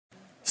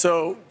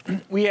So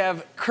we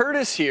have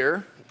Curtis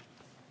here,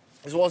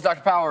 as well as Dr.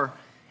 Power.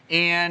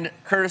 And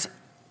Curtis,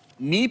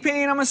 knee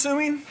pain, I'm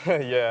assuming?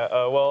 Yeah,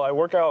 well, I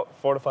work out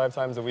 4 to 5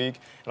 times a week,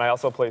 and I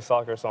also play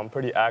soccer, so I'm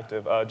pretty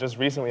active. Just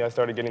recently, I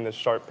started getting this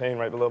sharp pain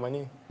right below my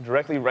knee.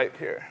 Directly right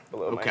here,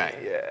 below my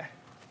knee, yeah.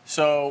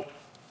 So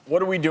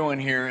what are we doing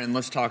here? And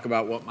let's talk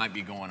about what might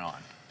be going on.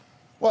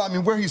 Well, I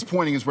mean, where he's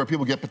pointing is where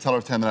people get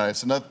patellar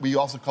tendonitis. And we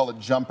also call it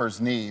jumper's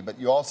knee, but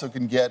you also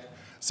can get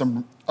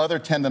some other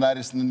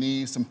tendonitis in the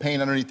knee, some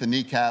pain underneath the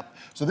kneecap.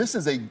 So this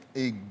is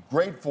a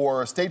grade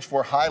 4, stage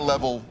 4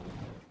 high-level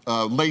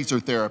laser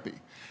therapy.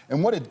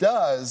 And what it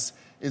does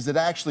is it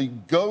actually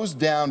goes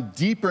down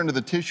deeper into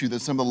the tissue than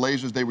some of the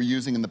lasers they were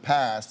using in the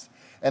past,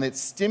 and it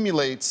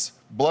stimulates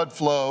blood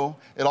flow.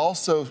 It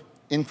also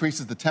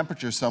increases the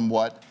temperature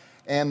somewhat,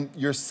 and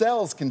your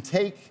cells can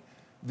take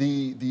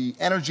the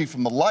energy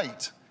from the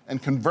light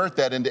and convert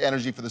that into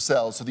energy for the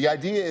cells. So the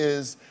idea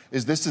is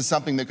this is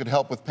something that could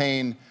help with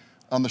pain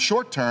on the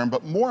short term,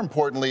 but more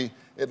importantly,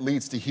 it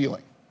leads to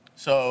healing.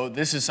 So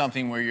this is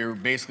something where you're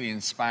basically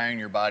inspiring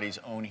your body's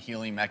own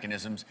healing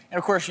mechanisms. And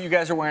of course, you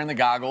guys are wearing the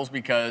goggles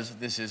because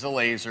this is a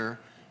laser.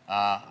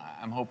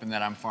 I'm hoping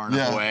that I'm far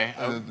enough away.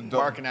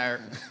 Mark and I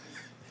are.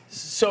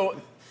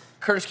 So,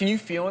 Curtis, can you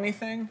feel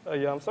anything?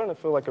 Yeah, I'm starting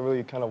to feel like a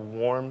really kind of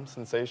warm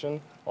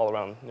sensation all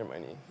around near my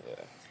knee, yeah.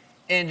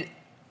 And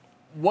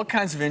what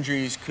kinds of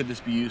injuries could this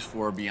be used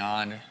for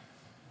beyond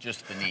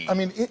just the knee? I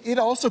mean, it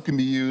also can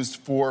be used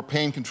for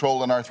pain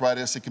control and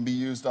arthritis. It can be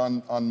used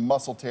on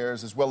muscle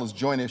tears as well as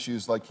joint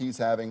issues like he's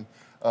having.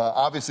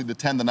 Obviously, the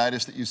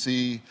tendonitis that you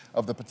see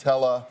of the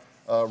patella,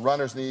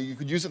 runner's knee, you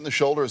could use it in the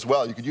shoulder as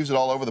well. You could use it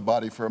all over the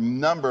body for a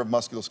number of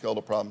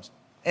musculoskeletal problems.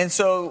 And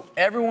so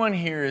everyone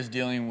here is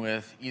dealing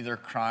with either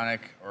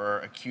chronic or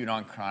acute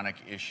on chronic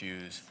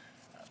issues.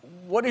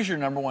 What is your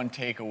number one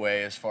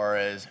takeaway as far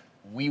as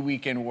we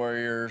weekend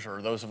warriors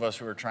or those of us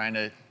who are trying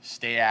to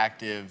stay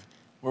active,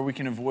 where we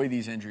can avoid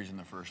these injuries in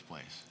the first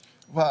place?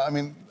 Well, I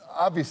mean,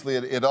 obviously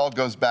it all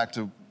goes back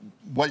to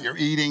what you're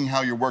eating,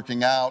 how you're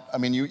working out. I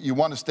mean, you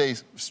want to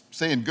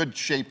stay in good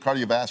shape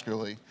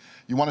cardiovascularly.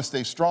 You want to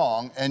stay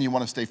strong, and you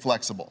want to stay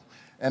flexible.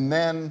 And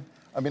then,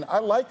 I mean, I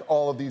like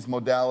all of these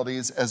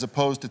modalities as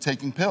opposed to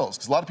taking pills,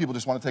 because a lot of people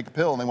just want to take a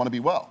pill and they want to be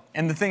well.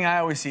 And the thing I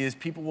always see is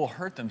people will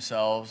hurt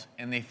themselves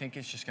and they think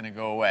it's just going to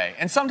go away.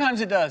 And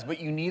sometimes it does, but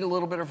you need a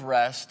little bit of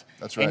rest.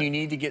 That's right. And you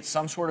need to get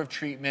some sort of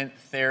treatment,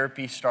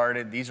 therapy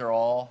started. These are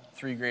all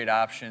 3 great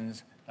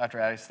options. Dr.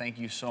 Addix, thank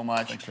you so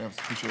much. Thanks, Travis.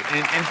 Appreciate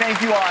it. And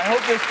thank you all. I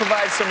hope this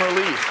provides some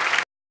relief.